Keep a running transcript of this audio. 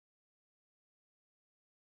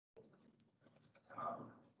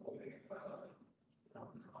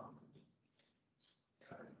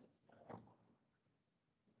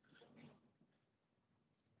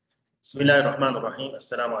بسم الله الرحمن الرحيم.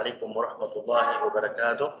 السلام عليكم ورحمة الله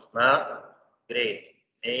وبركاته. Grade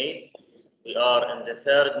 8. We are in the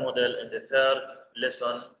third model, in the third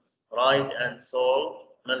lesson. Write and solve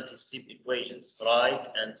multi-step equations. Write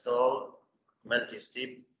and solve multi-step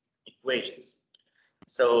equations.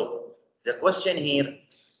 So the question here,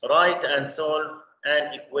 write and solve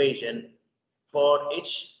an equation for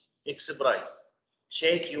each x price.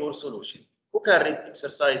 Check your solution. Who can read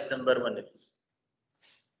exercise number 1, please?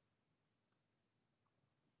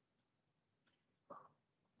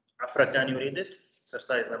 Afra, can you read it?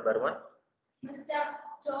 Exercise number 1. Mr.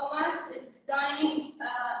 Thomas is designing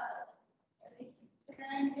a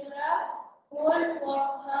rectangular pool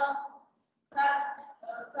for her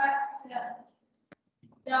factor.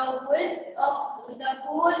 The width of the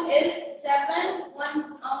pool is 7,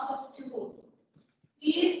 1 out of 2.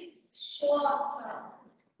 Feet shorter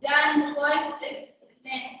than twice its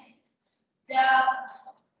length. The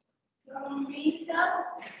diameter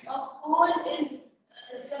of pool is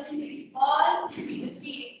 75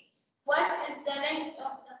 feet. What is the length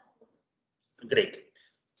of the pool? Great.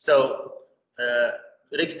 So,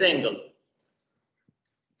 rectangle.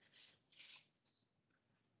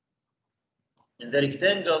 In the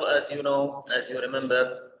rectangle, as you know, as you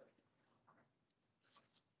remember,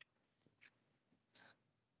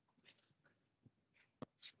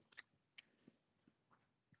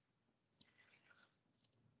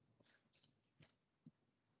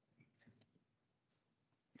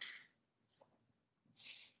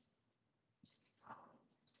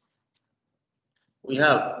 we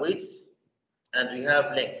have width and we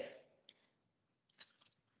have length.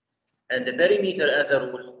 And the perimeter as a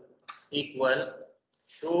rule equal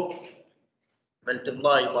to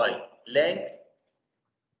multiply by length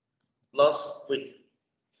plus width.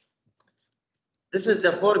 This is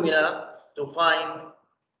the formula to find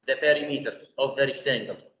the perimeter of the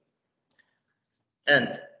rectangle.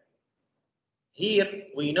 And here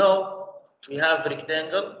we know we have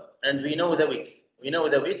rectangle and we know the width. We know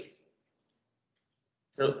the width.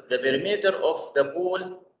 So the perimeter of the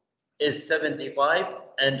pool is 75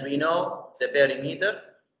 and we know the perimeter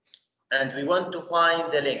and we want to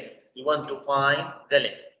find the length. We want to find the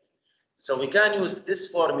length. So we can use this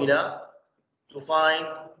formula to find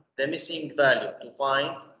the missing value,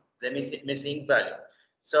 missing value.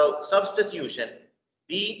 So substitution,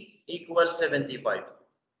 B equals 75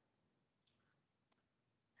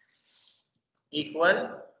 equal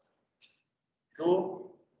to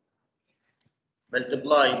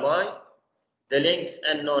multiply by the length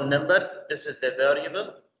and known numbers, this is the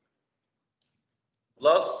variable,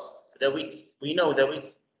 plus the width. We know the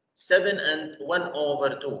width, 7 and 1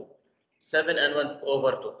 over 2. 7 and 1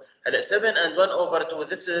 over 2. 7 and 1 over 2,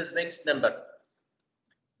 this is mixed number.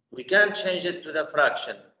 We can change it to the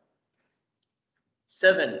fraction.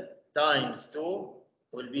 7 times 2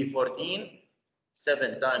 will be 14.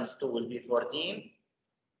 7 times 2 will be 14.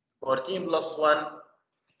 14 plus 1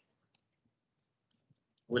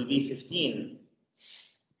 will be 15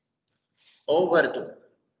 over 2.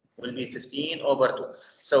 Will be 15 over 2.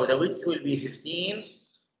 So the width will be 15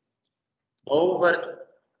 over 2.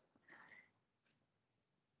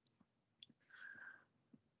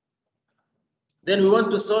 Then we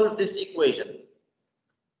want to solve this equation.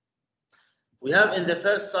 We have in the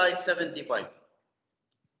first side 75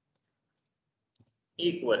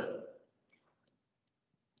 equal.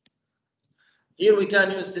 Here we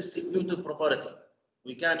can use distributive property.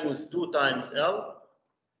 We can use 2 times L,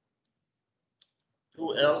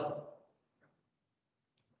 2L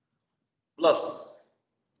plus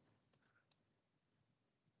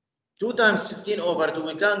 2 times 15 over 2.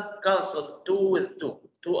 We can cancel 2 with 2.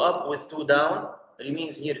 2 up with 2 down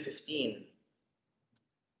remains here 15.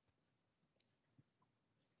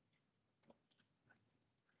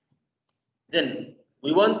 Then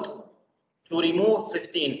we want to remove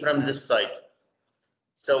 15 from this side.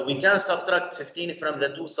 So we can subtract 15 from the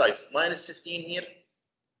 2 sides. Minus 15 here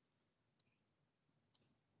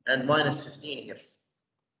and minus 15 here.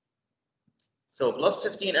 So plus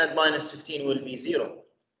 15 and minus 15 will be 0.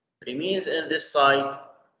 Remains in this side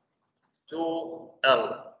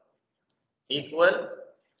 2L equal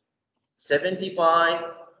 75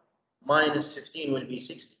 minus 15 will be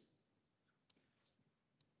 60.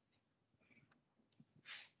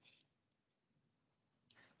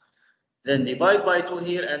 Then divide by 2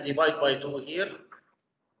 here and divide by 2 here.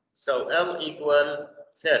 So L equal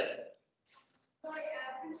 30.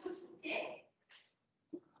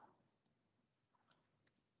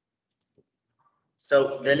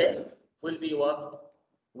 So the length will be what?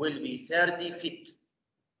 Will be 30 feet.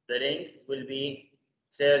 The length will be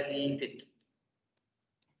 30 feet.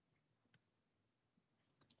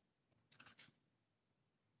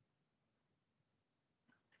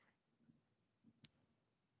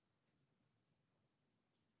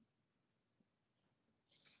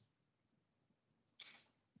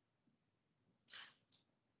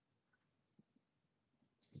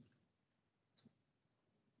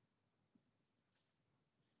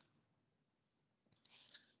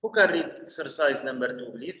 Who can read exercise number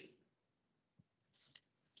 2, please?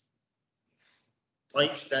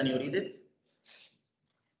 Right, can you read it?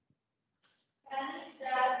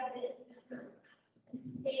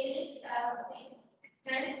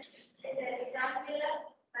 Hence, is a rectangular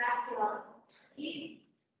background. These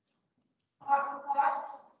are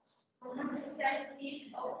parts of the piece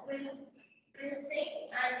of fencing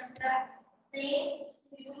and the same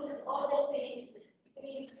use of the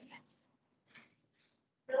fence.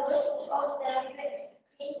 The width of the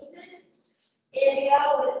fenced area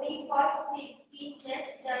will be 5 feet less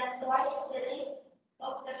than twice the length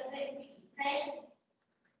of the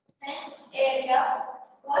fence area.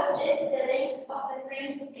 What is the length of the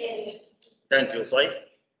fence area? Thank you, Saif.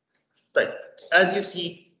 Right. As you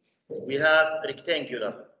see, we have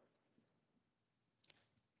rectangular.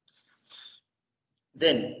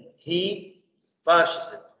 Then he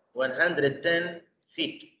purchased 110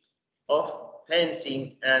 feet of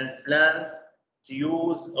fencing and plans to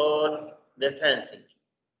use all the fencing.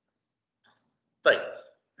 Right.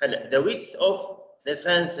 The width of the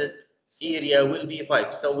fenced area will be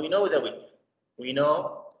 5. So we know the width. We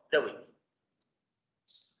know the width.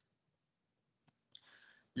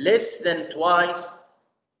 Less than twice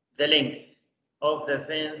the length of the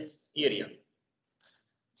fence area.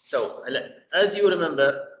 So, as you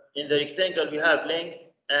remember, in the rectangle we have length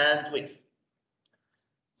and width.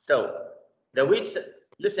 So, the width,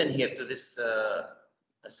 listen here to this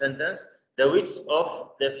sentence, the width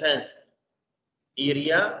of the fence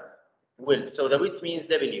area will, so the width means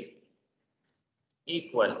W,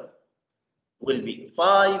 equal, will be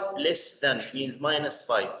 5 less than, means minus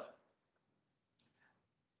 5.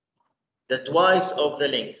 The twice of the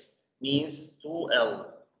length means 2L.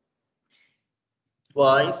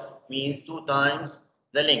 Twice means 2 times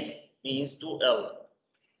the length, means 2L.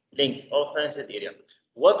 Length of fenced area.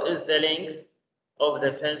 What is the length of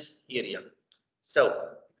the fenced area?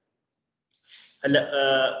 So,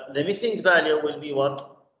 the missing value will be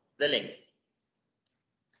what? The length.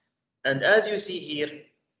 And as you see here,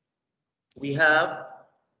 we have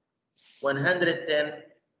 110.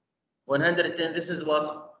 110, this is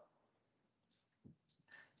what?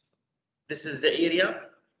 This is the area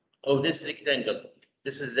of this rectangle.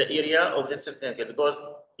 This is the area of this rectangle because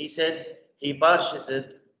he said he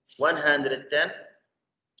purchased 110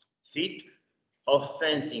 feet of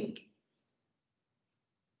fencing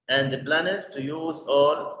and the plan is to use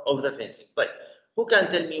all of the fencing. But who can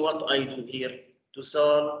tell me what I do here to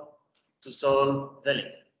solve the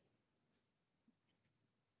length?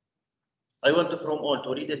 I want from all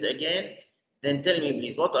to read it again, then tell me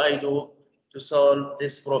please what I do to solve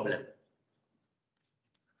this problem.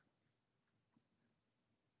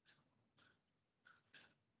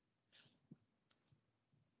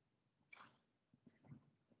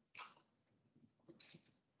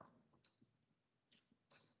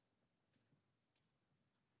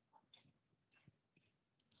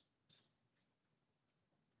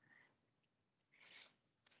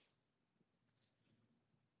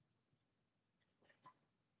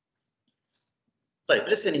 Right,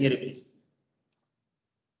 listen here please.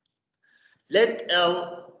 Let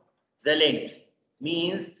L the length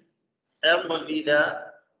means L will be the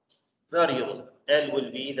variable. L will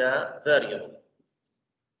be the variable.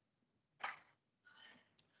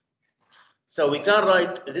 So we can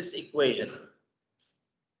write this equation.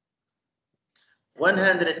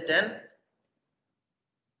 110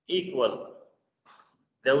 equal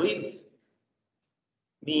the width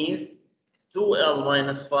means 2L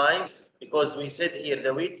minus 5 because we said here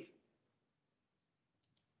the width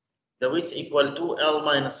equal to L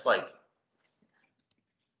minus 5.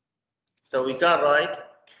 So we can write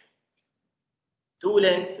 2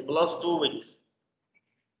 length plus 2 width.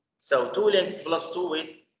 So 2 length plus 2 width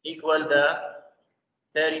equal the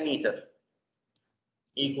perimeter.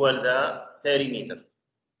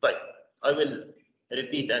 Right. I will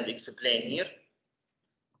repeat and explain here.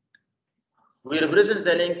 We represent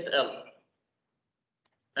the length L.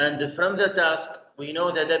 And from the task, we know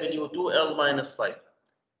the W 2L minus 5.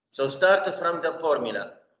 So start from the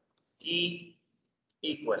formula. E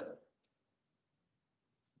equal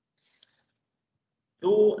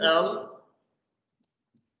 2L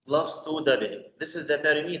plus 2W. This is the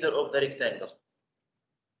perimeter of the rectangle.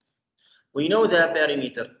 We know the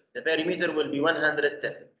perimeter. The perimeter will be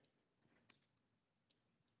 110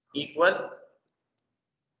 equal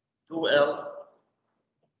 2L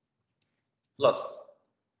plus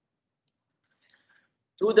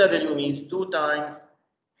 2W means 2 times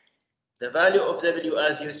the value of W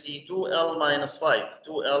as you see 2L minus 5.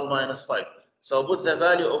 2L minus 5. So put the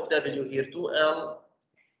value of W here 2L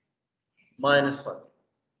minus 5.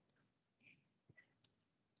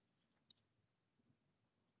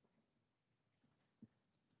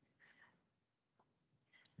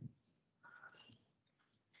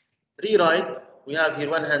 Rewrite, we have here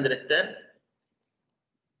 110.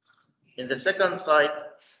 In the second side,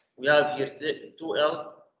 we have here 2L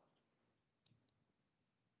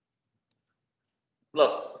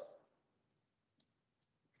plus.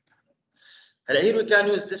 And here we can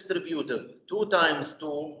use distributive. 2 times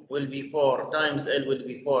 2 will be 4 times L will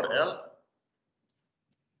be 4L.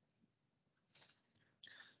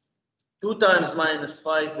 2 times minus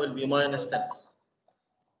 5 will be minus 10.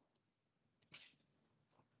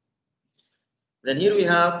 Then here we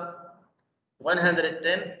have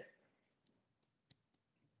 110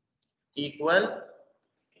 equal.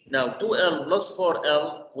 Now 2L plus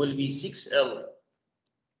 4L will be 6L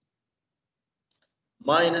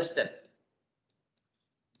minus 10.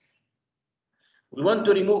 We want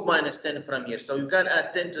to remove minus 10 from here, so you can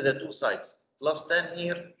add 10 to the two sides. Plus 10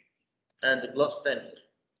 here and plus 10 here.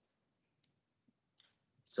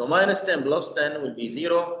 So minus 10 plus 10 will be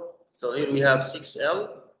 0. So here we have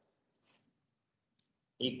 6L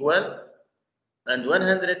equal, and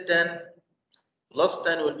 110 plus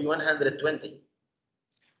 10 will be 120.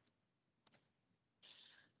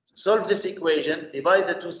 To solve this equation, divide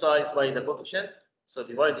the two sides by the coefficient. So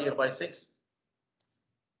divide here by 6,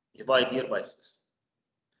 divide here by 6.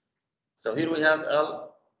 So here we have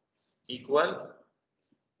L equal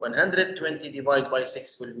 120 divided by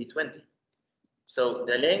 6 will be 20. So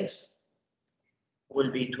the length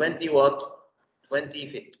will be 20 what?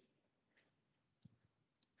 20 feet.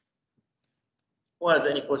 Who has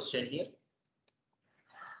any question here?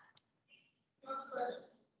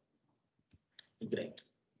 Great.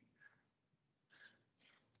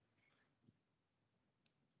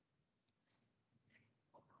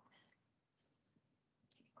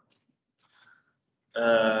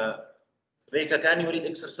 Reka, can you read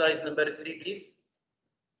exercise number 3, please?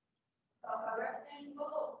 A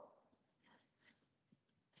rectangle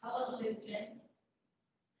television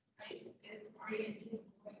height is 3 inches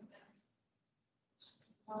away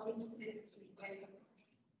from 26 away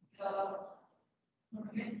the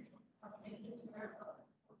movement of inches per foot.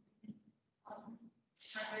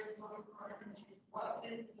 144 inches. What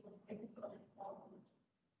is the length of the television?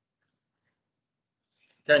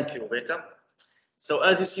 Thank you, Reka. So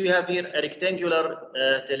as you see, we have here a rectangular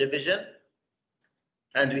television,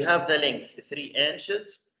 and we have the length 3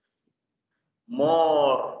 inches,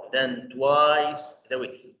 more than twice the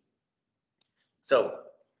width. So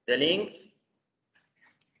the length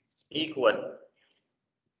equal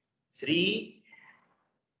 3,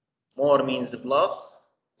 more means plus,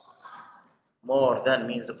 more than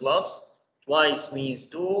means plus, twice means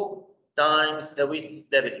 2, times the width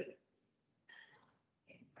W.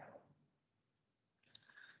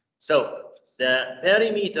 So the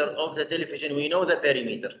perimeter of the television, we know the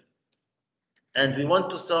perimeter, and we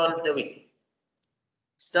want to solve the width.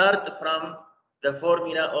 Start from the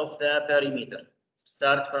formula of the perimeter.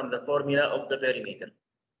 Start from the formula of the perimeter.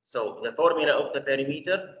 So the formula of the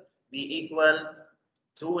perimeter be equal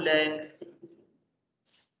to length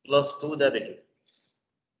plus 2W.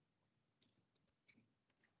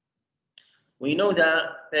 We know the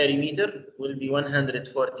perimeter will be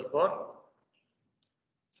 144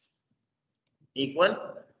 equal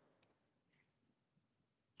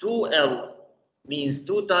 2L means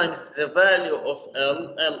 2 times the value of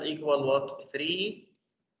L. L equal what? 3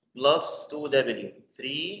 plus 2W.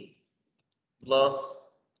 3 plus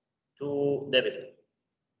 2W.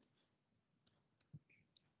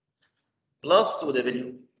 Plus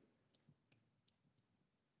 2W.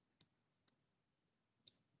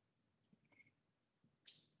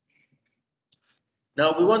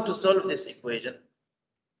 Now we want to solve this equation.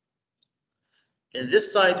 In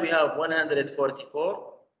this side we have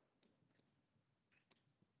 144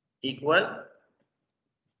 equal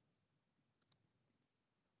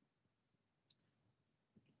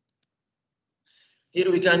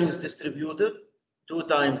here we can use distributive. 2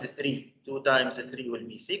 times 3. 2 times 3 will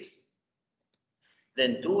be 6.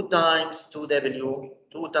 Then 2 times 2W.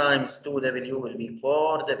 2 times 2W will be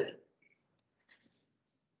 4W.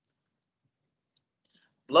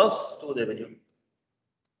 Plus 2W.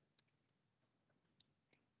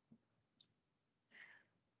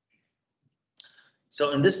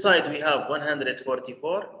 So in this side we have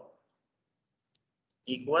 144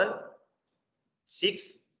 equal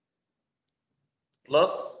 6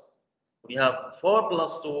 plus, we have 4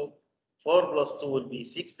 plus 2. 4 plus 2 will be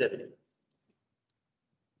 6W.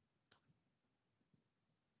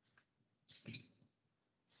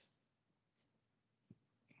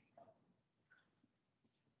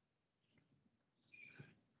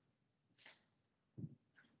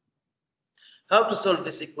 How to solve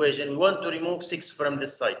this equation? We want to remove 6 from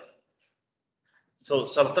this side. So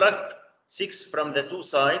subtract 6 from the two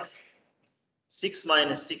sides. 6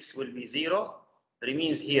 minus 6 will be 0.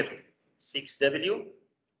 Remains here 6W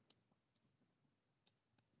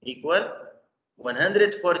equal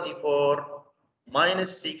 144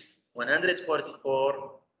 minus 6.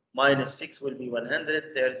 144 minus 6 will be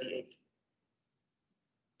 138.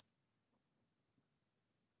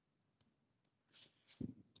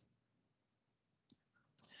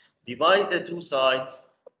 Divide the two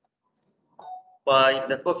sides by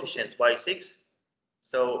the coefficient by 6.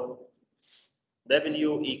 So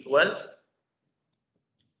W equal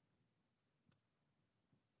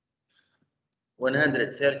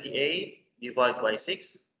 138 divided by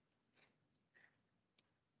 6.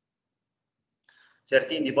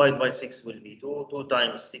 13 divided by 6 will be 2. 2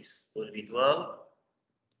 times 6 will be 12.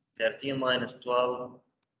 13 minus 12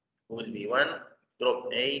 will be 1. Drop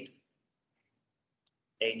 8.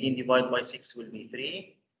 18 divided by 6 will be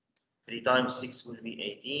 3. 3 times 6 will be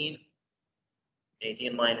 18.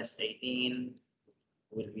 18 minus 18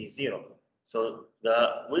 will be 0. So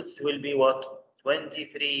the width will be what?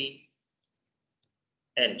 23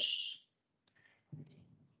 inch.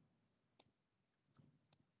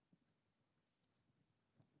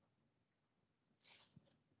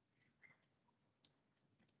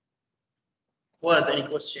 Who has any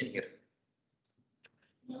question here?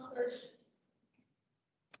 No question.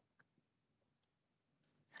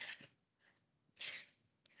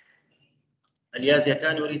 Aliazia,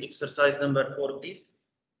 can you read exercise number 4, please?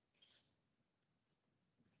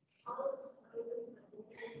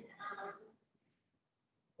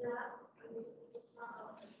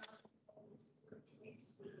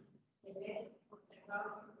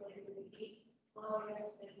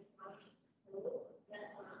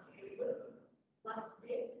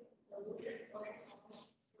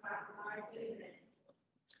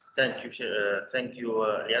 Thank you,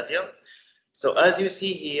 Aliazia. So as you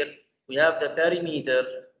see here, we have the perimeter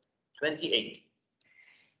 28,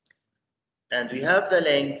 and we have the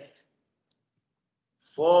length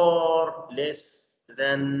 4 less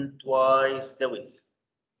than twice the width.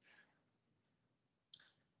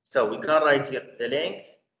 So we can write here the length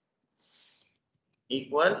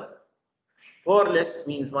equal 4 less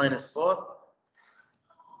means minus 4.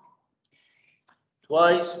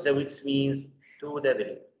 Twice the width means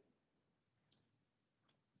 2W.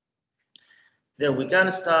 Then we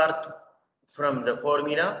can start from the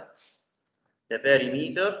formula. The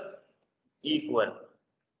perimeter equal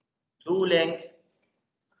 2 length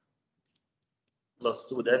plus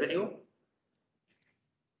 2W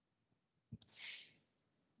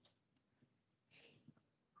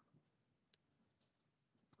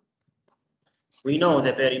we know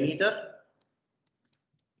the perimeter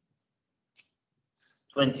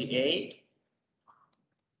 28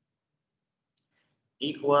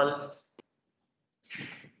 equal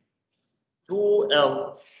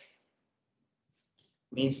 2L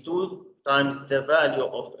means 2 times the value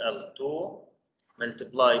of L. 2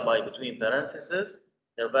 multiplied by between parentheses,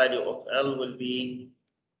 the value of L will be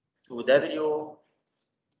 2W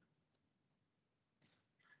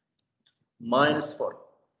minus 4.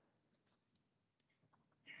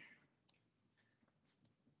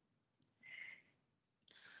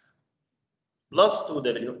 Plus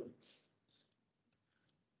 2W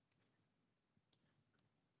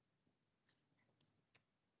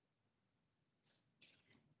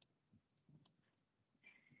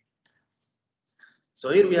so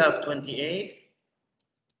here we have 28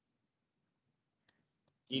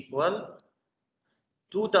 equal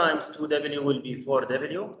 2 times 2W will be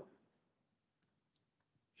 4W.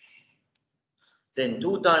 Then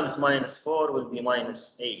 2 times minus 4 will be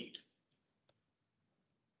minus 8.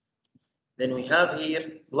 Then we have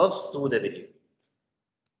here plus 2W.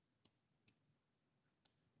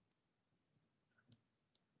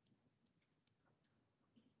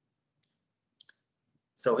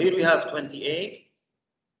 So here we have 28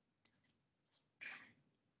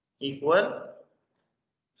 equal.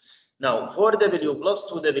 Now 4W plus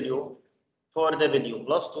 2W, 4W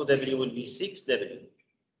plus 2W will be 6W.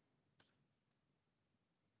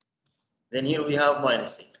 Then here we have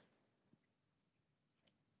minus 8.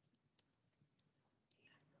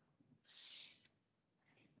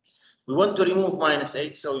 We want to remove minus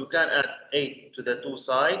 8, so you can add 8 to the two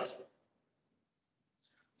sides.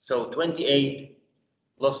 So 28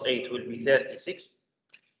 plus 8 will be 36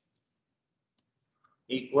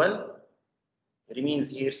 equal, remains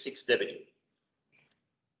here 6W.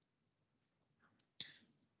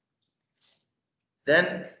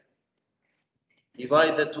 Then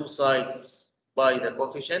divide the two sides by the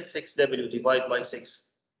coefficient. 6W divided by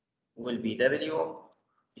 6 will be W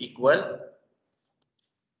equal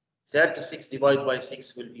 36 divided by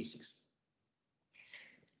 6 will be 6.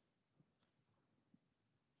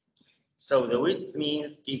 So the width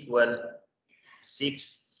means equal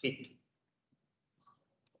 6 feet.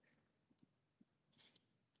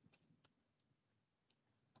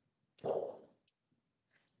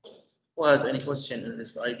 Who has any question in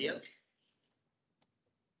this idea?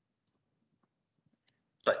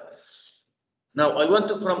 Right. Now I want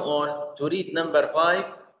to from on to read number 5,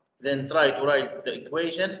 then try to write the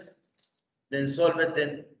equation, then solve it,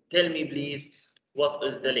 then tell me please what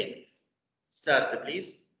is the length. Start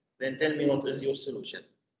please, then tell me what is your solution.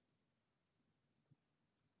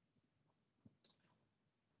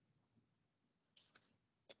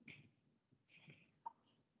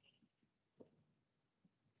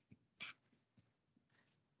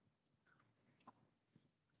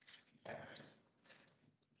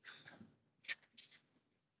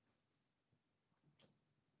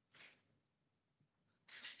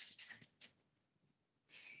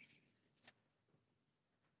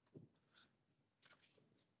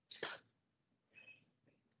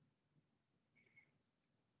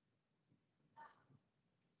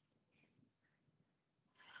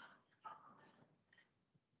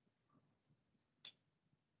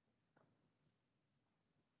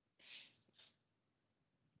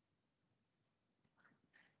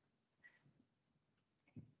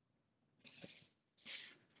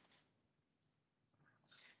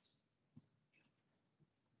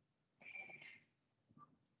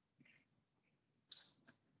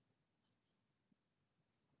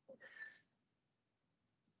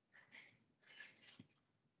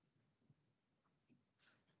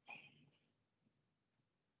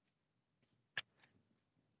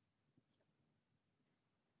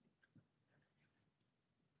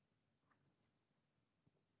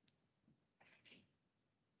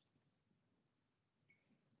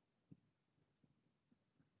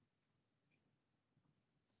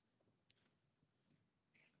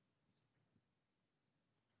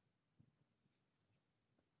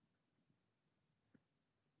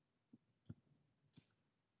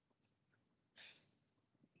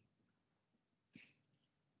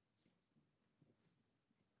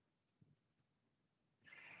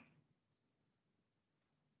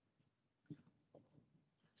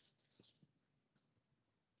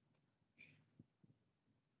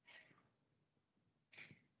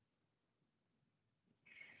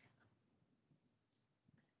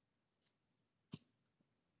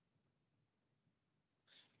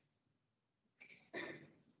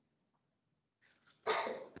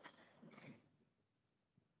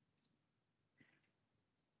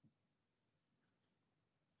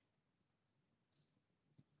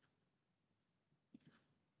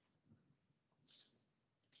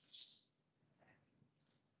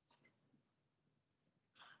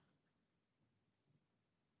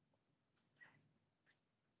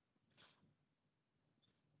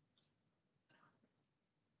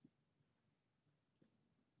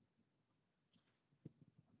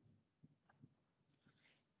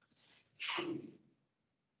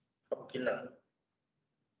 Okay, now.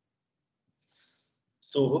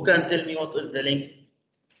 So who can tell me what is the length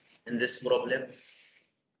in this problem?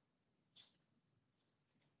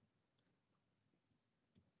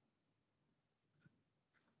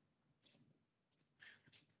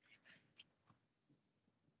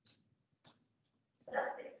 So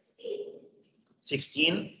 16.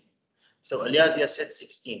 16. So Aliazia said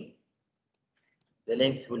 16. The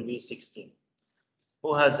length will be 16.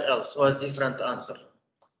 Who has else? Who has different answer?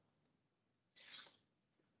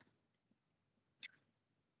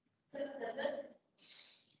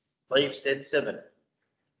 5 said 7.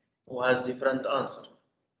 Who has different answer?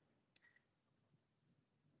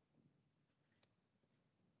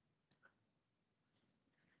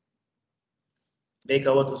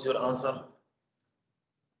 Beka, what was your answer?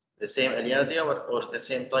 The same Aliazia or the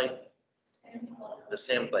same type? The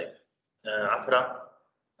same type. Afra?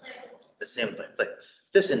 The same type. Type.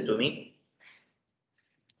 Listen to me.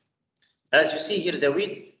 As you see here, the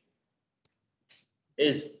width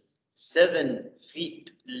is 7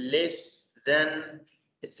 feet less than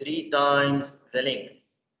 3 times the length.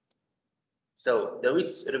 So the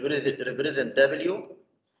width represent W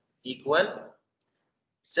equal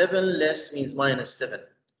 7 less means minus 7.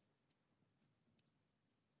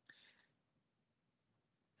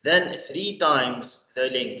 Then 3 times the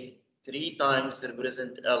length. 3 times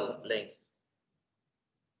represent L length.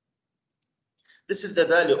 This is the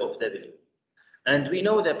value of W. And we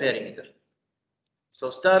know the perimeter. So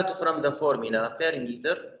start from the formula,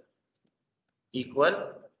 perimeter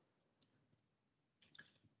equal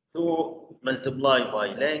 2 multiplied by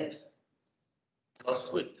length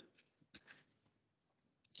plus width.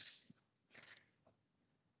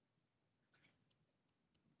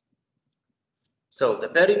 So the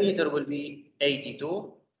perimeter will be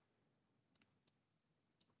 82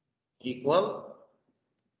 equal,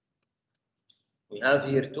 we have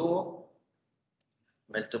here 2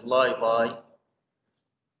 multiply by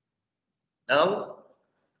L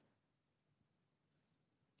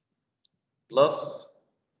plus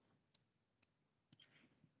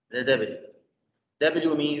the W.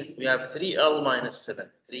 W means we have 3L minus 7.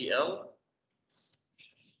 3L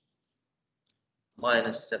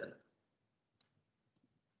minus 7.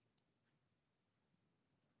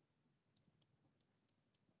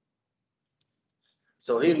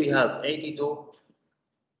 So here we have 82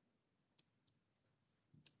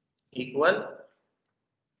 equal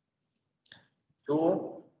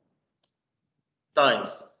 2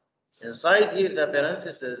 times. Inside here the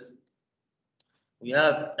parenthesis, we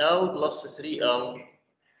have L plus 3L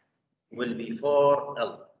will be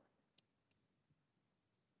 4L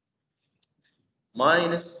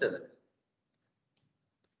minus 7.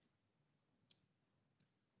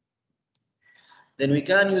 Then we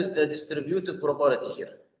can use the distributive property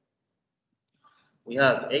here. We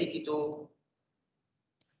have 82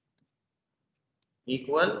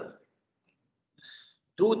 equal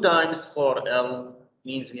 2 times 4L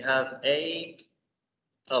means we have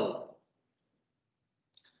 8L.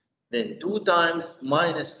 Then 2 times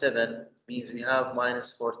minus 7 means we have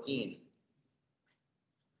minus 14.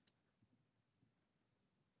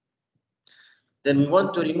 Then we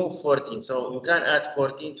want to remove 14, so you can add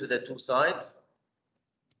 14 to the two sides.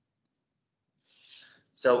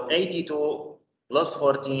 So 82 plus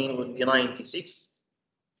 14 would be 96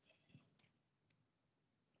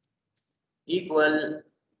 equal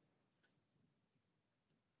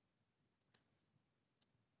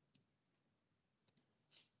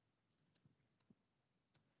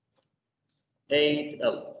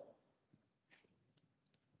 8L.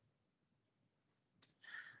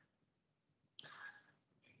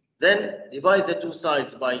 Then divide the two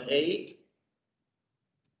sides by 8.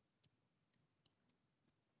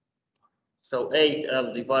 So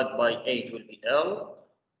 8L divided by 8 will be L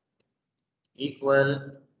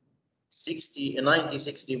equal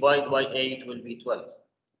 96 divided by 8 will be 12.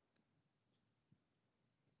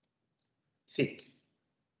 Fit.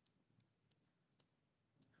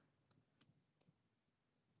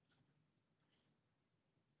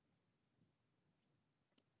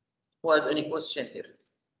 Who has any question here?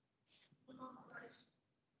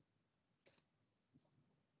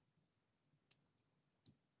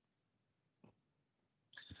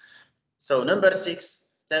 So number 6,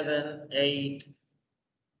 7, 8,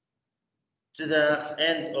 to the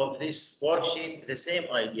end of this worksheet, the same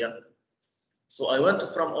idea. So I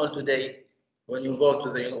want from all today, when you go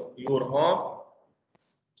to your home,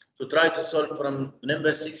 to try to solve from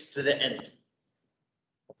number 6 to the end.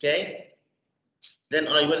 Okay? Then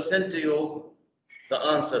I will send to you the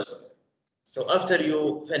answers. So after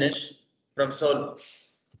you finish from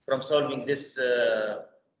solving this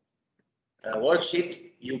worksheet,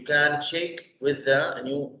 you can check with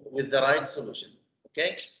the right solution.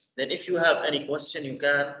 Okay? Then if you have any question, you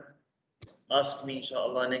can ask me,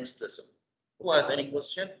 inshallah, next lesson. Who has any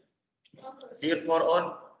question? Clear for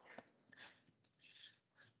all?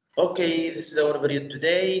 Okay, this is our video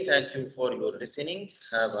today. Thank you for your listening.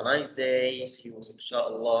 Have a nice day. See you,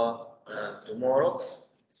 inshallah, tomorrow.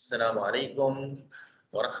 Assalamu alaikum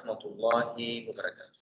wa rahmatullahi wa barakatuh.